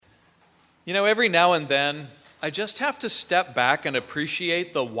Every now and then, I just have to step back and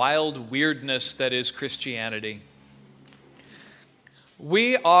appreciate the wild weirdness that is Christianity.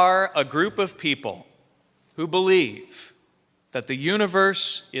 We are a group of people who believe that the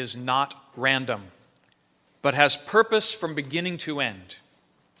universe is not random, but has purpose from beginning to end.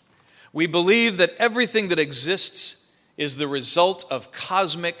 We believe that everything that exists is the result of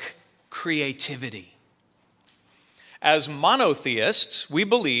cosmic creativity. As monotheists, we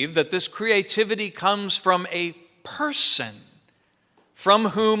believe that this creativity comes from a person from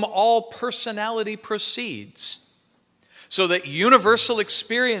whom all personality proceeds, so that universal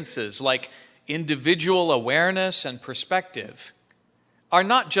experiences like individual awareness and perspective are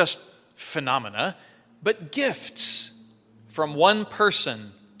not just phenomena, but gifts from one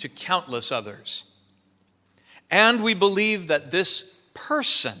person to countless others. And we believe that this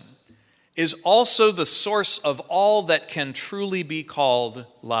person is also the source of all that can truly be called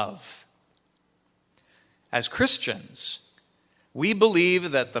love. As Christians, we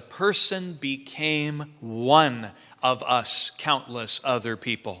believe that the person became one of us, countless other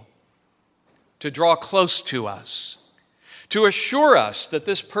people, to draw close to us, to assure us that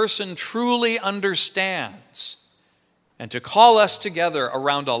this person truly understands, and to call us together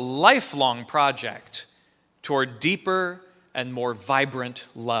around a lifelong project toward deeper and more vibrant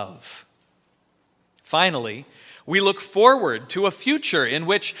love. Finally, we look forward to a future in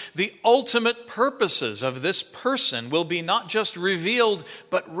which the ultimate purposes of this person will be not just revealed,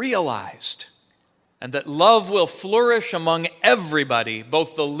 but realized, and that love will flourish among everybody,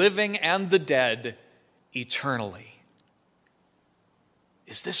 both the living and the dead, eternally.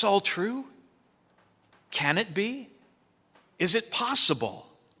 Is this all true? Can it be? Is it possible?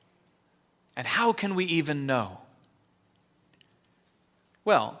 And how can we even know?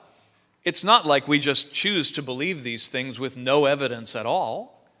 Well, it's not like we just choose to believe these things with no evidence at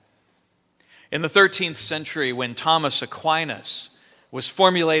all. In the 13th century, when Thomas Aquinas was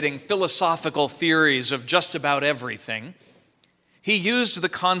formulating philosophical theories of just about everything, he used the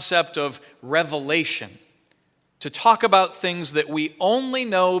concept of revelation to talk about things that we only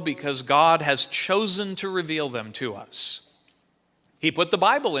know because God has chosen to reveal them to us. He put the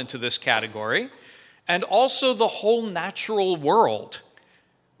Bible into this category, and also the whole natural world,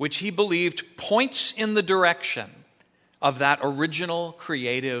 which he believed points in the direction of that original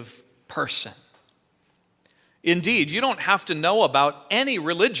creative person. Indeed, you don't have to know about any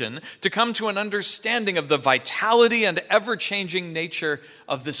religion to come to an understanding of the vitality and ever-changing nature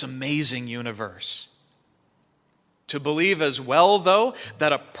of this amazing universe. To believe as well, though,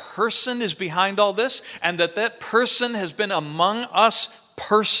 that a person is behind all this and that that person has been among us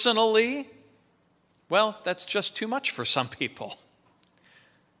personally, well, that's just too much for some people.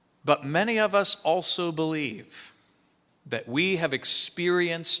 But many of us also believe that we have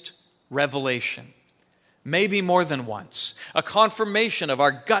experienced revelation, maybe more than once, a confirmation of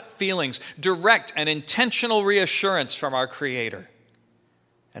our gut feelings, direct and intentional reassurance from our Creator.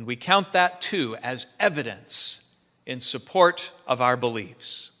 And we count that too as evidence in support of our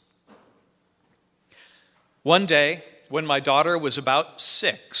beliefs. One day, when my daughter was about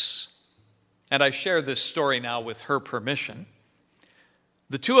 6, and I share this story now with her permission,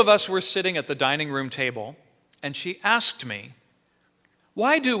 the two of us were sitting at the dining room table, and she asked me,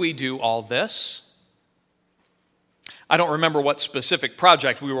 "Why do we do all this?" I don't remember what specific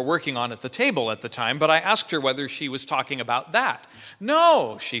project we were working on at the table at the time, but I asked her whether she was talking about that.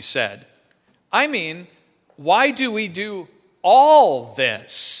 "No," she said. "I mean, why do we do all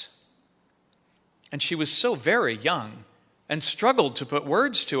this?" And she was so very young and struggled to put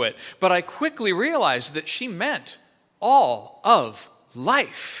words to it, but I quickly realized that she meant all of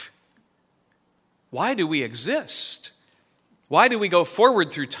life. Why do we exist? Why do we go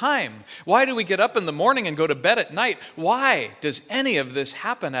forward through time? Why do we get up in the morning and go to bed at night? Why does any of this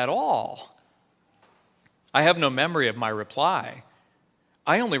happen at all? I have no memory of my reply.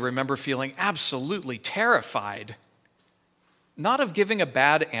 I only remember feeling absolutely terrified. Not of giving a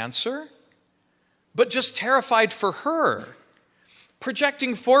bad answer, but just terrified for her,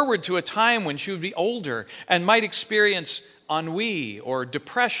 projecting forward to a time when she would be older and might experience ennui or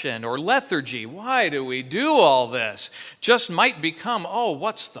depression or lethargy. Why do we do all this? Just might become, oh,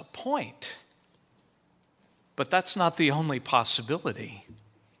 what's the point? But that's not the only possibility.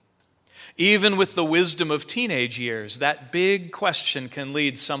 Even with the wisdom of teenage years, that big question can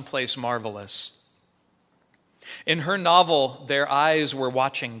lead someplace marvelous. In her novel, Their Eyes Were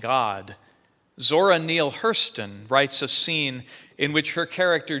Watching God, Zora Neale Hurston writes a scene in which her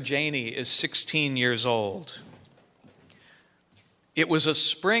character Janie is 16 years old. It was a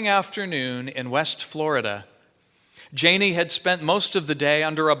spring afternoon in West Florida, Janie had spent most of the day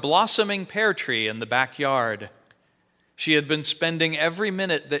under a blossoming pear tree in the backyard. She had been spending every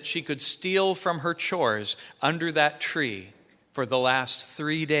minute that she could steal from her chores under that tree for the last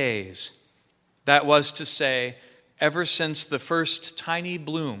 3 days. That was to say, ever since the first tiny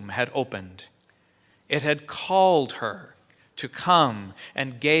bloom had opened. It had called her to come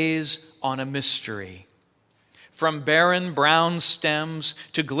and gaze on a mystery. From barren brown stems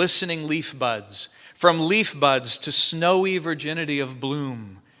to glistening leaf buds, from leaf buds to snowy virginity of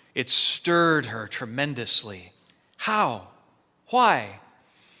bloom, it stirred her tremendously. How? Why?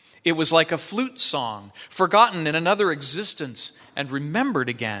 It was like a flute song, forgotten in another existence and remembered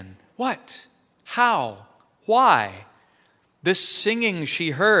again. What? How? Why? This singing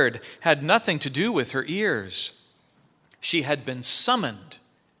she heard had nothing to do with her ears. She had been summoned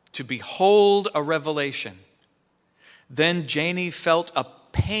to behold a revelation. Then Janie felt a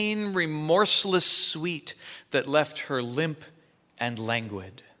pain remorseless sweet that left her limp and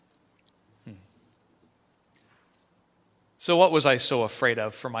languid. So what was I so afraid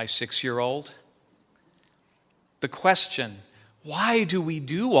of for my 6-year-old? The question, why do we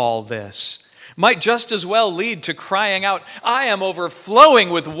do all this, might just as well lead to crying out, I am overflowing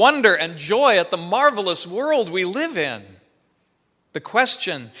with wonder and joy at the marvelous world we live in. The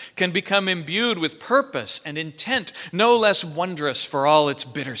question can become imbued with purpose and intent, no less wondrous for all its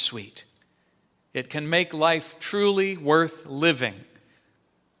bittersweet. It can make life truly worth living.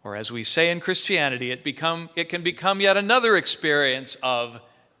 Or as we say in Christianity, it can become yet another experience of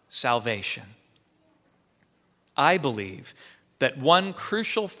salvation. I believe that one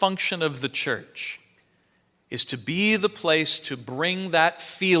crucial function of the church is to be the place to bring that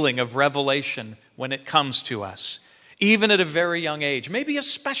feeling of revelation when it comes to us, even at a very young age, maybe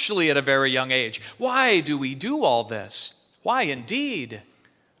especially at a very young age. Why do we do all this? Why indeed?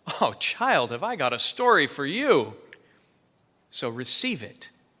 Oh, child, have I got a story for you. So receive it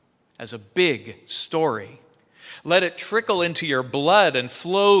as a big story. Let it trickle into your blood and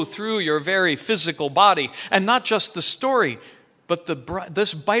flow through your very physical body. And not just the story, but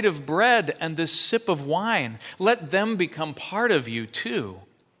this bite of bread and this sip of wine. Let them become part of you too.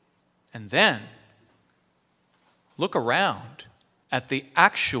 And then look around at the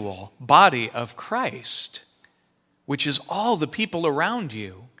actual body of Christ, which is all the people around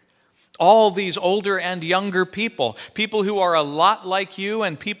you. All these older and younger people, people who are a lot like you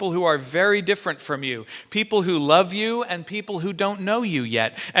and people who are very different from you, people who love you and people who don't know you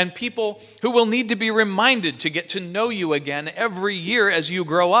yet, and people who will need to be reminded to get to know you again every year as you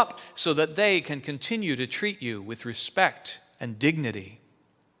grow up so that they can continue to treat you with respect and dignity.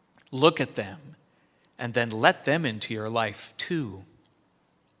 Look at them and then let them into your life too.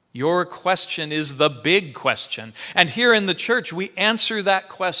 Your question is the big question. And here in the church, we answer that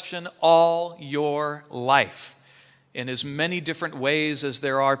question all your life in as many different ways as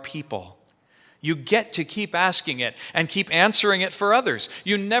there are people. You get to keep asking it and keep answering it for others.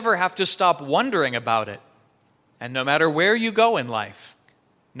 You never have to stop wondering about it. And no matter where you go in life,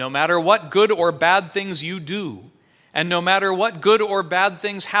 no matter what good or bad things you do, and no matter what good or bad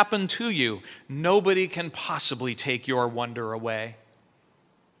things happen to you, nobody can possibly take your wonder away.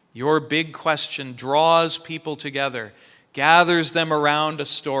 Your big question draws people together, gathers them around a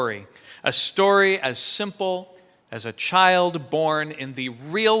story as simple as a child born in the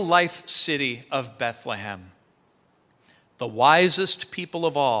real-life city of Bethlehem. The wisest people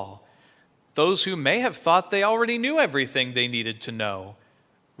of all, those who may have thought they already knew everything they needed to know,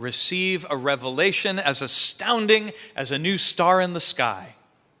 receive a revelation as astounding as a new star in the sky,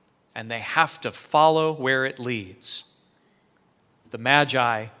 and they have to follow where it leads. The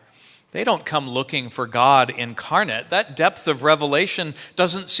Magi, they don't come looking for God incarnate. That depth of revelation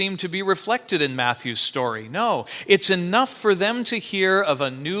doesn't seem to be reflected in Matthew's story. No, it's enough for them to hear of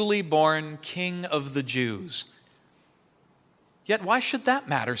a newly born King of the Jews. Yet why should that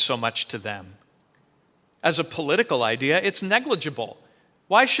matter so much to them? As a political idea, it's negligible.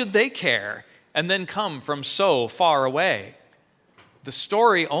 Why should they care and then come from so far away? The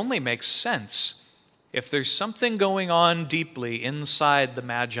story only makes sense if there's something going on deeply inside the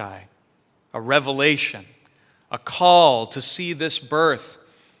Magi. A revelation, a call to see this birth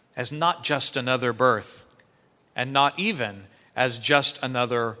as not just another birth, and not even as just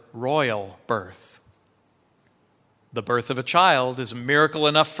another royal birth. The birth of a child is a miracle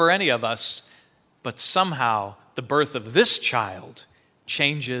enough for any of us, but somehow the birth of this child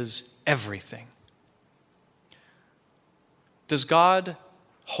changes everything. Does God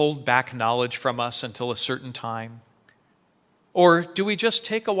hold back knowledge from us until a certain time? Or do we just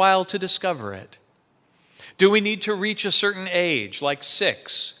take a while to discover it? Do we need to reach a certain age, like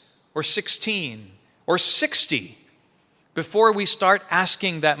 6 or 16 or 60, before we start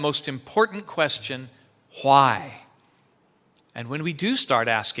asking that most important question, why? And when we do start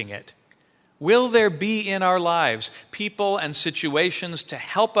asking it, will there be in our lives people and situations to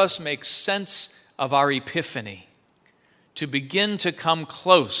help us make sense of our epiphany, to begin to come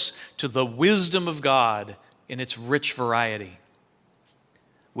close to the wisdom of God in its rich variety?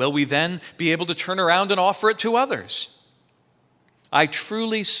 Will we then be able to turn around and offer it to others? I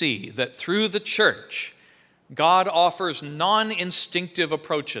truly see that through the church, God offers non-instinctive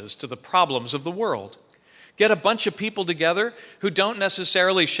approaches to the problems of the world. Get a bunch of people together who don't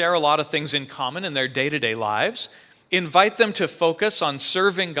necessarily share a lot of things in common in their day-to-day lives. Invite them to focus on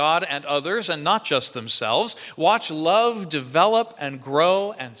serving God and others and not just themselves. Watch love develop and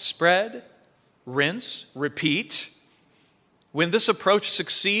grow and spread. Rinse, repeat. When this approach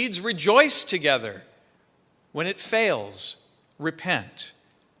succeeds, rejoice together. When it fails, repent.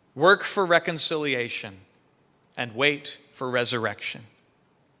 Work for reconciliation and wait for resurrection.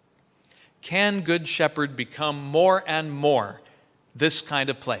 Can Good Shepherd become more and more this kind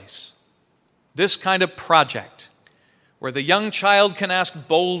of place, this kind of project, where the young child can ask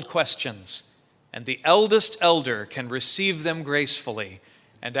bold questions and the eldest elder can receive them gracefully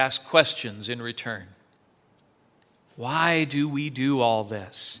and ask questions in return? Why do we do all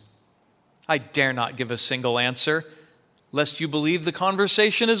this? I dare not give a single answer, lest you believe the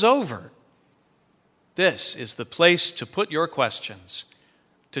conversation is over. This is the place to put your questions,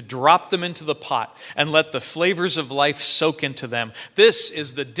 to drop them into the pot and let the flavors of life soak into them. This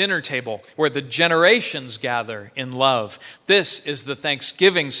is the dinner table where the generations gather in love. This is the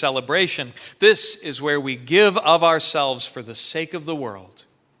Thanksgiving celebration. This is where we give of ourselves for the sake of the world.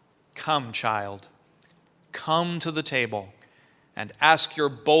 Come, child, come to the table and ask your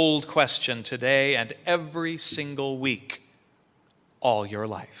bold question today and every single week, all your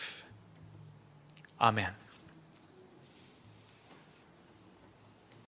life. Amen.